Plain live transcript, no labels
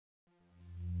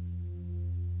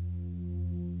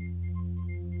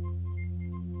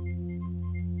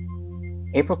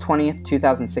April 20th,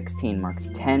 2016 marks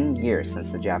 10 years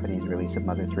since the Japanese release of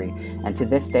Mother 3, and to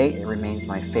this day it remains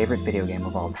my favorite video game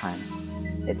of all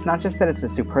time. It's not just that it's a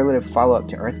superlative follow-up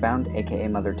to Earthbound, aka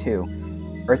Mother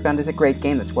 2. Earthbound is a great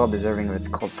game that's well deserving of its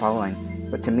cult following,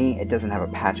 but to me it doesn't have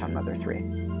a patch on Mother 3.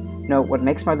 No, what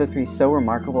makes Mother 3 so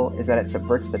remarkable is that it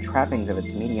subverts the trappings of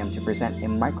its medium to present a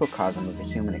microcosm of the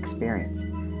human experience.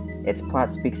 Its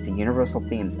plot speaks to universal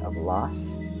themes of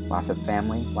loss of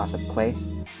family, loss of place,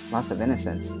 loss of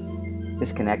innocence,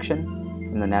 disconnection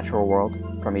from the natural world,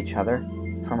 from each other,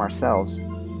 from ourselves,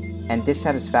 and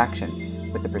dissatisfaction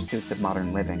with the pursuits of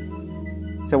modern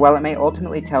living. So while it may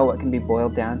ultimately tell what can be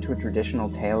boiled down to a traditional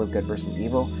tale of good versus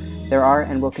evil, there are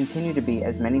and will continue to be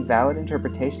as many valid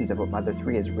interpretations of what Mother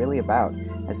 3 is really about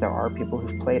as there are people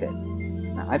who've played it.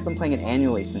 Now, I've been playing it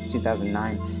annually since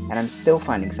 2009, and I'm still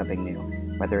finding something new,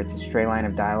 whether it's a stray line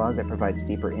of dialogue that provides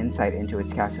deeper insight into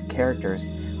its cast of characters,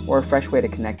 or a fresh way to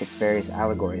connect its various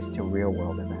allegories to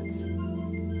real-world events.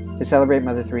 To celebrate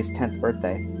Mother 3's 10th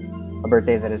birthday, a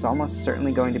birthday that is almost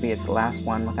certainly going to be its last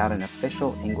one without an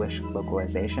official English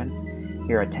localization,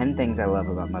 here are 10 things I love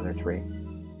about Mother 3.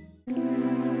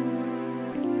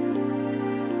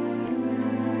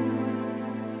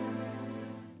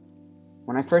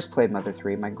 When I first played Mother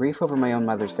 3, my grief over my own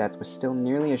mother's death was still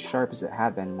nearly as sharp as it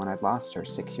had been when I'd lost her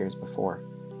 6 years before.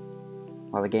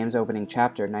 While the game's opening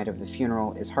chapter, Night of the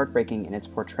Funeral, is heartbreaking in its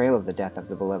portrayal of the death of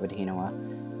the beloved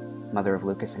Hinoa, mother of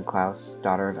Lucas and Klaus,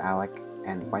 daughter of Alec,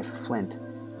 and wife of Flint,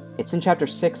 it's in Chapter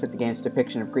 6 that the game's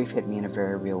depiction of grief hit me in a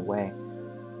very real way.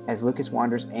 As Lucas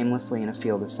wanders aimlessly in a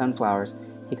field of sunflowers,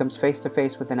 he comes face to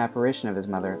face with an apparition of his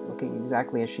mother, looking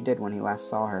exactly as she did when he last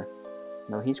saw her,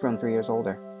 though he's grown 3 years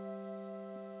older.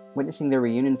 Witnessing their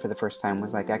reunion for the first time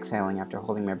was like exhaling after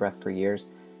holding my breath for years,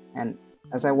 and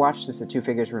as I watched as the two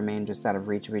figures remained just out of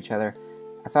reach of each other,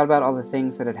 I thought about all the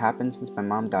things that had happened since my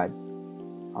mom died,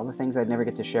 all the things I'd never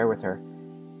get to share with her,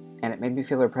 and it made me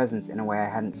feel her presence in a way I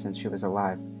hadn't since she was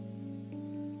alive.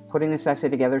 Putting this essay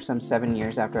together some 7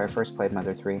 years after I first played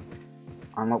Mother 3,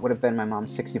 on what would have been my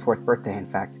mom's 64th birthday in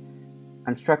fact,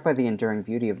 I'm struck by the enduring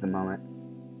beauty of the moment,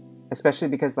 especially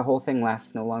because the whole thing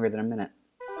lasts no longer than a minute.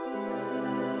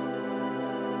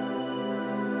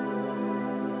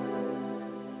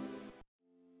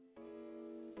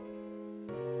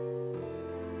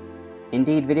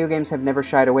 Indeed, video games have never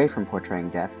shied away from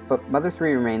portraying death, but Mother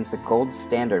 3 remains the gold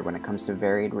standard when it comes to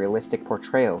varied, realistic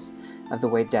portrayals of the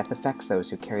way death affects those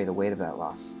who carry the weight of that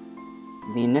loss.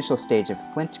 The initial stage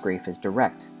of Flint's grief is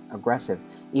direct, aggressive,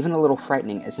 even a little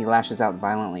frightening as he lashes out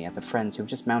violently at the friends who've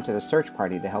just mounted a search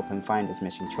party to help him find his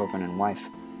missing children and wife.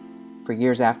 For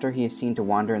years after, he is seen to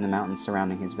wander in the mountains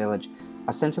surrounding his village,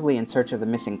 ostensibly in search of the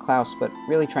missing Klaus, but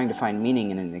really trying to find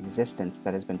meaning in an existence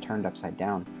that has been turned upside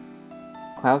down.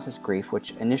 Klaus's grief,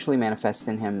 which initially manifests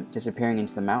in him disappearing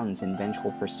into the mountains in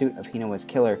vengeful pursuit of Hinoa's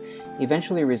killer,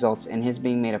 eventually results in his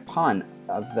being made a pawn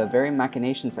of the very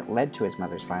machinations that led to his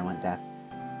mother's violent death.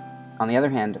 On the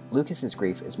other hand, Lucas's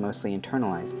grief is mostly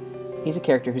internalized. He's a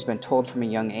character who's been told from a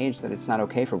young age that it's not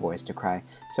okay for boys to cry,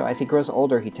 so as he grows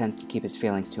older he tends to keep his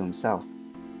feelings to himself.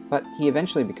 But he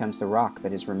eventually becomes the rock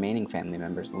that his remaining family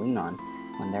members lean on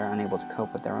when they're unable to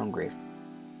cope with their own grief.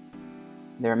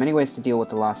 There are many ways to deal with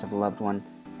the loss of a loved one,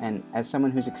 and as someone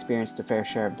who's experienced a fair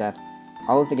share of death,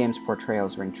 all of the game's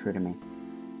portrayals ring true to me.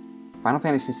 Final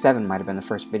Fantasy VII might have been the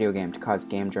first video game to cause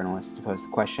game journalists to pose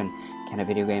the question, can a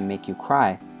video game make you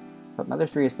cry? But Mother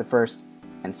 3 is the first,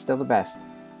 and still the best,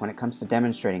 when it comes to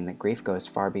demonstrating that grief goes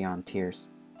far beyond tears.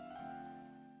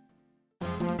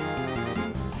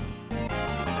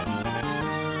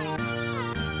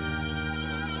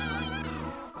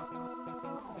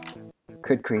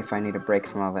 Good grief, I need a break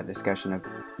from all that discussion of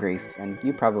grief, and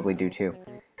you probably do too.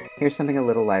 Here's something a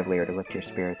little livelier to lift your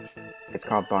spirits. It's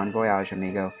called Bon Voyage,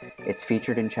 Amigo. It's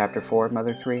featured in Chapter 4 of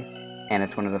Mother 3, and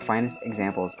it's one of the finest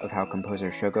examples of how composer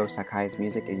Shogo Sakai's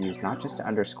music is used not just to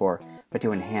underscore, but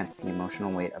to enhance the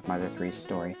emotional weight of Mother 3's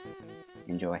story.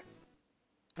 Enjoy.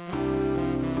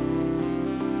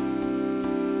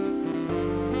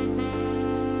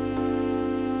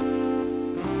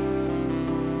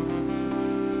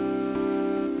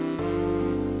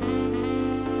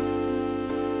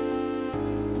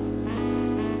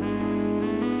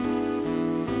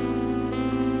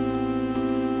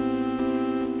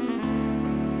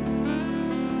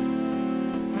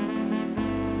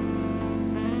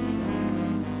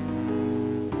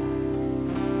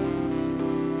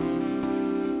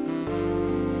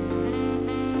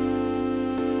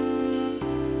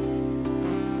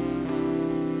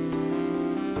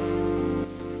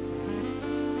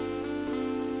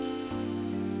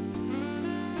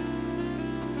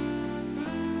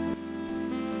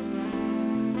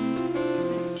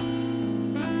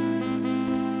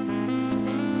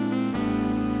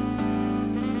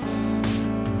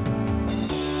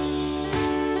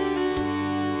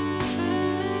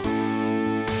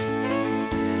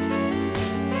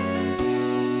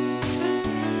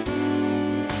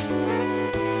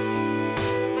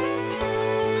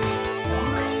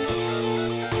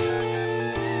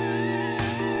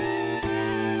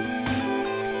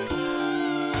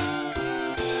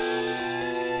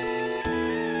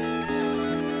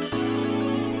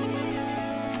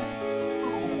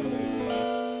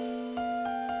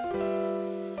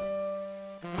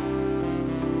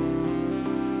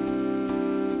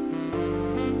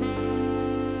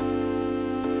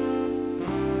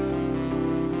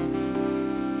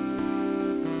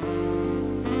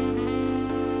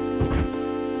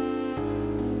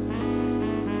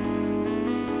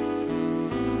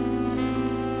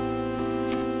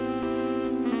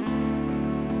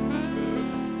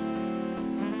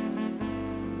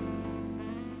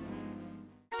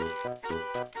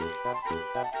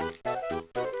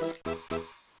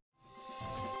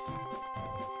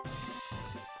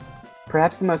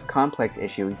 Perhaps the most complex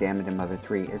issue examined in Mother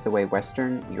 3 is the way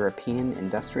Western European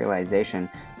industrialization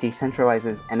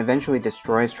decentralizes and eventually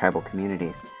destroys tribal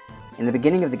communities. In the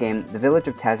beginning of the game, the village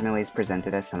of Tazmily is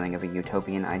presented as something of a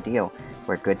utopian ideal,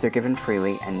 where goods are given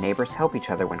freely and neighbors help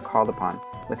each other when called upon,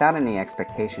 without any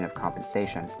expectation of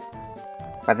compensation.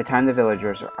 By the time the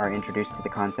villagers are introduced to the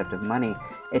concept of money,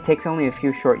 it takes only a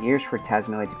few short years for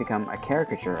Tazmily to become a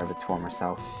caricature of its former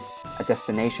self, a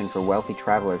destination for wealthy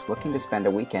travelers looking to spend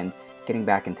a weekend getting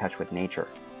back in touch with nature.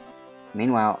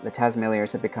 Meanwhile, the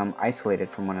Tazmiliers have become isolated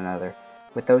from one another,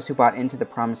 with those who bought into the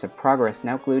promise of progress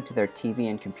now glued to their TV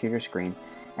and computer screens,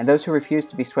 and those who refused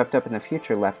to be swept up in the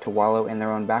future left to wallow in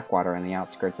their own backwater in the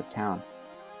outskirts of town.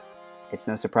 It's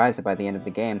no surprise that by the end of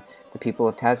the game, the people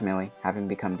of Tazmily, having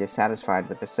become dissatisfied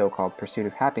with the so-called pursuit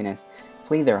of happiness,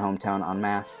 flee their hometown en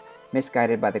masse,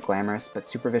 misguided by the glamorous but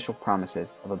superficial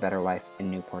promises of a better life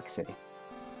in New Pork City.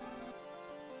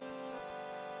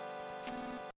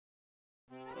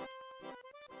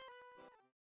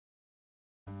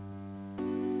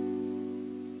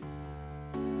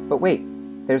 But wait,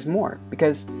 there's more,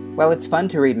 because while it's fun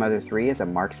to read Mother 3 as a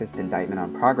Marxist indictment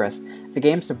on progress, the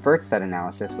game subverts that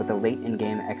analysis with a late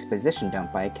in-game exposition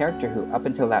dump by a character who, up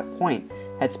until that point,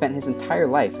 had spent his entire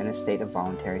life in a state of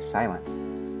voluntary silence.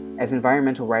 As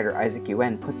environmental writer Isaac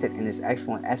Yuen puts it in his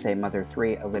excellent essay Mother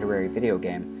 3, A Literary Video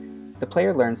Game, the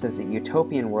player learns that the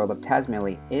utopian world of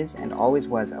Tazmily is and always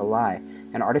was a lie,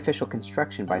 an artificial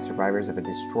construction by survivors of a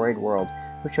destroyed world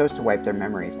who chose to wipe their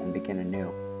memories and begin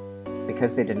anew.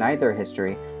 Because they denied their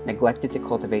history, neglected to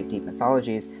cultivate deep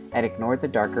mythologies, and ignored the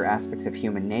darker aspects of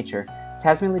human nature,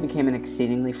 Tazmily became an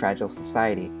exceedingly fragile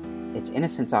society. Its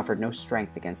innocence offered no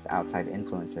strength against outside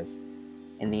influences.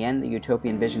 In the end, the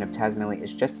utopian vision of Tazmily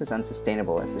is just as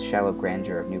unsustainable as the shallow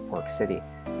grandeur of New Pork City.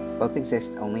 Both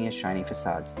exist only as shiny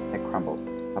facades that crumbled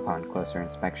upon closer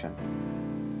inspection.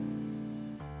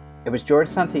 It was George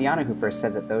Santayana who first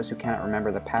said that those who cannot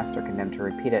remember the past are condemned to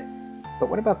repeat it. But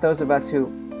what about those of us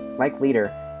who, like Leader,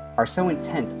 are so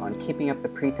intent on keeping up the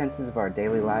pretenses of our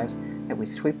daily lives that we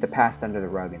sweep the past under the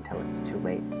rug until it's too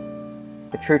late?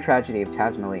 The true tragedy of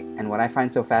Tazmily, and what I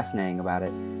find so fascinating about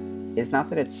it, is not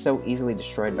that it's so easily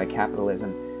destroyed by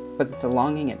capitalism, but that the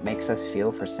longing it makes us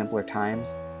feel for simpler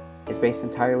times is based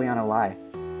entirely on a lie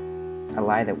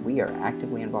that we are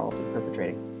actively involved in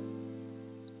perpetrating.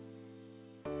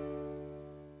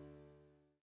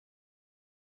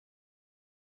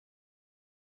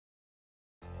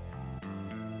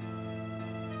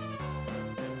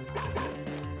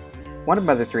 One of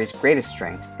Mother 3's greatest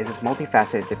strengths is its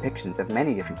multifaceted depictions of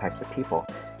many different types of people,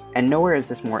 and nowhere is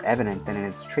this more evident than in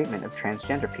its treatment of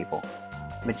transgender people.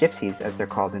 Magypsies, as they're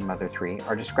called in Mother 3,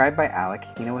 are described by Alec,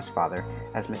 Hinoa's father,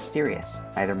 as mysterious,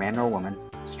 neither man nor woman,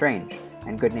 strange,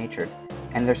 and good-natured,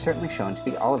 and they're certainly shown to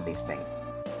be all of these things.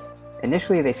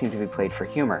 Initially, they seem to be played for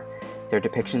humor. Their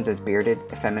depictions as bearded,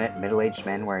 effeminate, middle-aged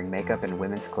men wearing makeup and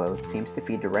women's clothes seems to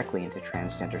feed directly into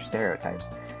transgender stereotypes,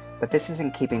 but this is in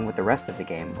keeping with the rest of the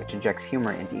game, which injects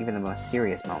humor into even the most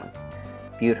serious moments.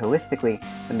 Viewed holistically,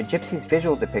 the Magypsies'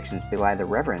 visual depictions belie the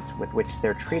reverence with which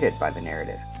they're treated by the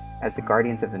narrative. As the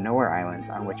guardians of the Nowhere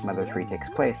Islands on which Mother 3 takes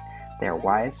place, they are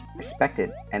wise,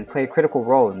 respected, and play a critical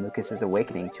role in Lucas's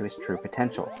awakening to his true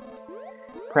potential.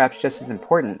 Perhaps just as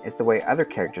important is the way other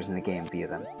characters in the game view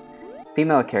them.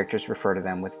 Female characters refer to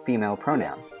them with female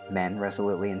pronouns. Men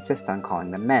resolutely insist on calling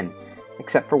them men,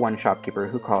 except for one shopkeeper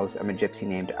who calls a Magypsy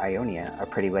named Ionia a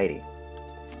pretty lady.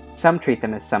 Some treat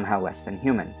them as somehow less than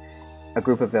human. A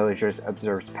group of villagers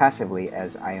observes passively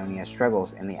as Ionia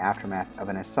struggles in the aftermath of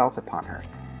an assault upon her,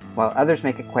 while others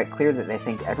make it quite clear that they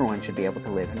think everyone should be able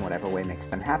to live in whatever way makes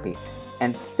them happy,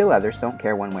 and still others don't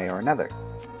care one way or another.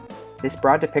 This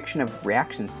broad depiction of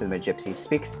reactions to the Magypsies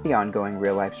speaks to the ongoing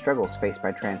real-life struggles faced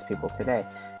by trans people today,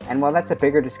 and while that's a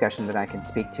bigger discussion than I can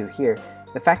speak to here,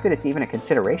 the fact that it's even a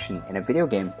consideration in a video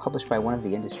game published by one of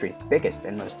the industry's biggest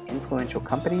and most influential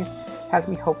companies has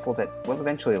me hopeful that we'll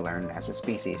eventually learn, as a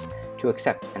species, to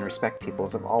accept and respect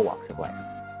peoples of all walks of life.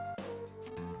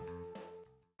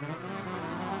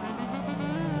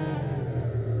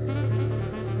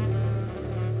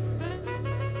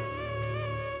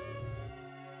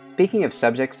 Speaking of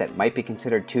subjects that might be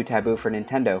considered too taboo for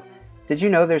Nintendo, did you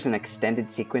know there's an extended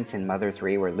sequence in Mother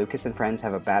 3 where Lucas and friends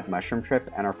have a bad mushroom trip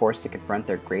and are forced to confront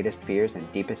their greatest fears and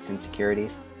deepest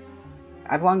insecurities?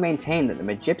 I've long maintained that the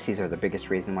Magypsies are the biggest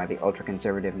reason why the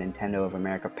ultra-conservative Nintendo of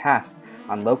America passed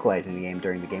on localizing the game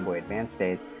during the Game Boy Advance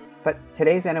days, but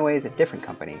today's NOA is a different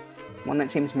company, one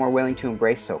that seems more willing to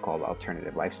embrace so-called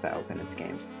alternative lifestyles in its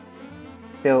games.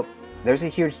 Still, There's a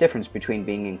huge difference between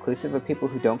being inclusive of people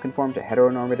who don't conform to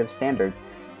heteronormative standards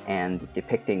and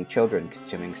depicting children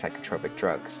consuming psychotropic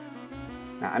drugs.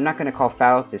 Now, I'm not going to call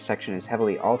foul if this section is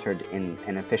heavily altered in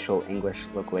an official English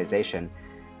localization.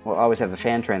 We'll always have a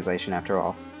fan translation after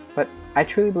all. But I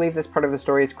truly believe this part of the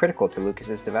story is critical to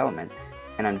Lucas's development,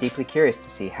 and I'm deeply curious to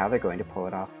see how they're going to pull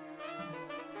it off.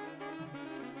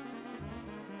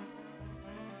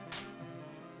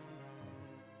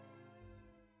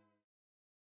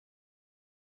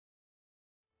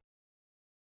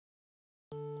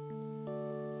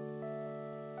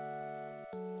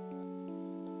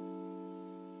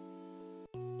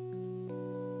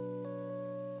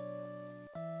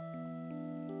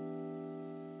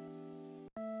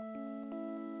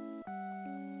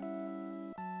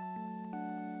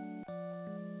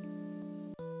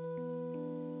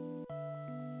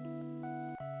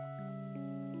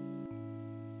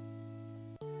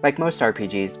 Like most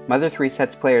RPGs, Mother 3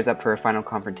 sets players up for a final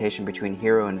confrontation between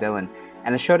hero and villain,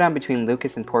 and the showdown between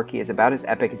Lucas and Porky is about as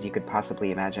epic as you could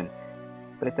possibly imagine.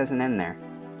 But it doesn't end there.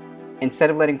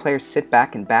 Instead of letting players sit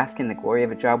back and bask in the glory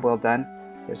of a job well done,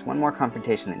 there's one more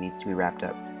confrontation that needs to be wrapped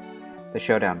up. The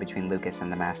showdown between Lucas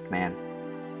and the Masked Man.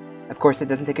 Of course, it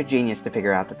doesn't take a genius to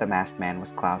figure out that the Masked Man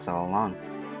was Klaus all along.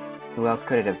 Who else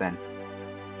could it have been?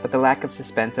 But the lack of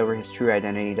suspense over his true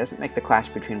identity doesn't make the clash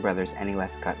between brothers any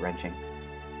less gut-wrenching.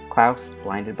 Klaus,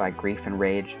 blinded by grief and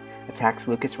rage, attacks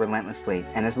Lucas relentlessly,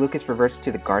 and as Lucas reverts to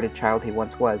the guarded child he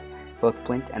once was, both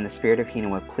Flint and the spirit of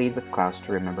Hinawa plead with Klaus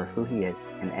to remember who he is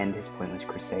and end his pointless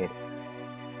crusade.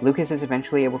 Lucas is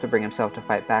eventually able to bring himself to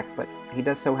fight back, but he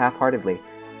does so half-heartedly,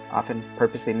 often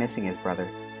purposely missing his brother,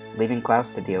 leaving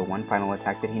Klaus to deal one final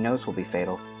attack that he knows will be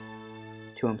fatal.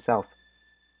 To himself.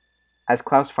 As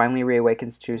Klaus finally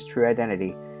reawakens to his true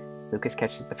identity, Lucas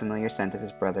catches the familiar scent of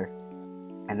his brother,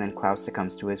 and then Klaus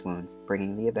succumbs to his wounds,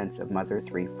 bringing the events of Mother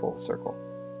 3 full circle.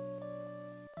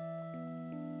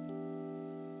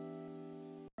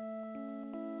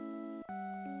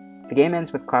 The game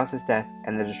ends with Klaus's death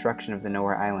and the destruction of the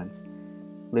Nowhere Islands.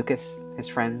 Lucas, his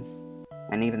friends,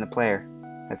 and even the player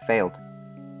have failed.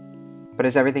 But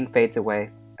as everything fades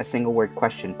away, a single-word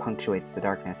question punctuates the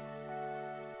darkness.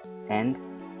 End?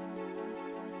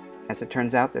 As it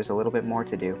turns out, there's a little bit more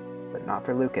to do, but not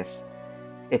for Lucas.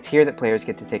 It's here that players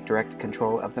get to take direct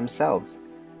control of themselves,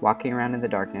 walking around in the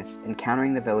darkness,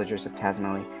 encountering the villagers of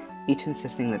Tazmily, each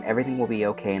insisting that everything will be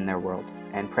okay in their world,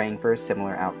 and praying for a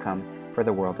similar outcome for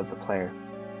the world of the player.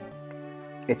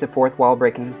 It's a fourth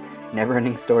wall-breaking,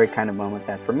 never-ending story kind of moment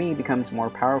that for me becomes more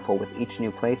powerful with each new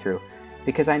playthrough,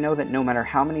 because I know that no matter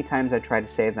how many times I try to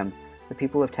save them, the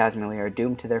people of Tazmily are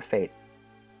doomed to their fate,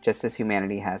 just as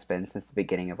humanity has been since the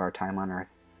beginning of our time on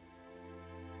Earth.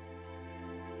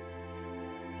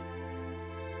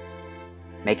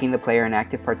 Making the player an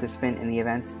active participant in the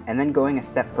events, and then going a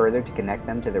step further to connect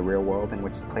them to the real world in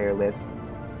which the player lives,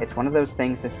 it's one of those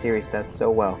things this series does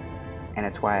so well, and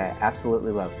it's why I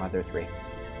absolutely love Mother 3.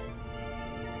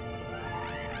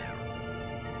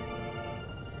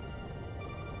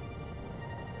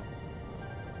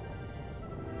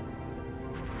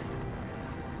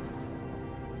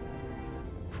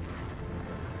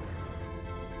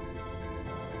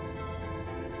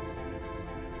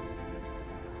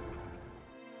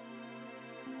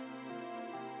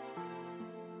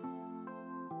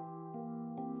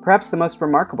 Perhaps the most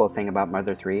remarkable thing about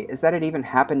Mother 3 is that it even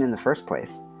happened in the first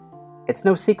place. It's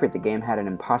no secret the game had an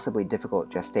impossibly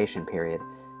difficult gestation period.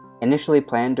 Initially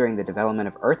planned during the development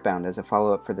of Earthbound as a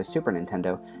follow-up for the Super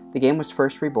Nintendo, the game was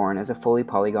first reborn as a fully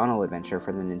polygonal adventure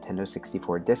for the Nintendo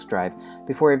 64 disk drive,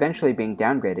 before eventually being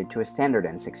downgraded to a standard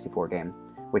N64 game,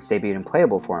 which debuted in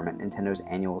playable form at Nintendo's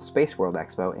annual Space World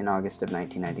Expo in August of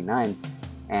 1999,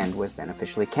 and was then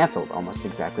officially cancelled almost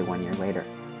exactly 1 year later.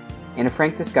 In a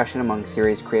frank discussion among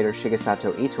series creator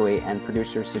Shigesato Itoi and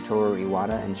producers Satoru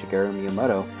Iwata and Shigeru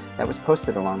Miyamoto that was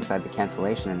posted alongside the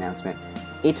cancellation announcement,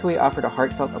 Itoi offered a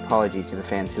heartfelt apology to the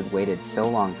fans who'd waited so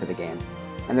long for the game,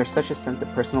 and there's such a sense of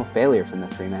personal failure from the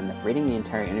three men that reading the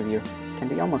entire interview can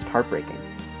be almost heartbreaking.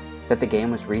 That the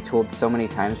game was retooled so many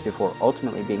times before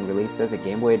ultimately being released as a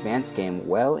Game Boy Advance game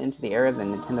well into the era of the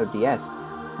Nintendo DS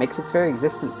makes its very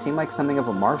existence seem like something of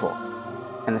a marvel.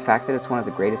 And the fact that it's one of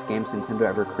the greatest games Nintendo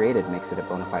ever created makes it a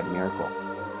bona fide miracle.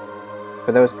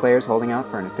 For those players holding out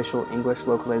for an official English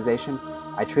localization,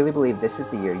 I truly believe this is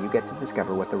the year you get to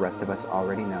discover what the rest of us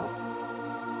already know.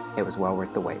 It was well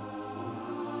worth the wait.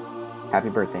 Happy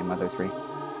birthday, Mother 3.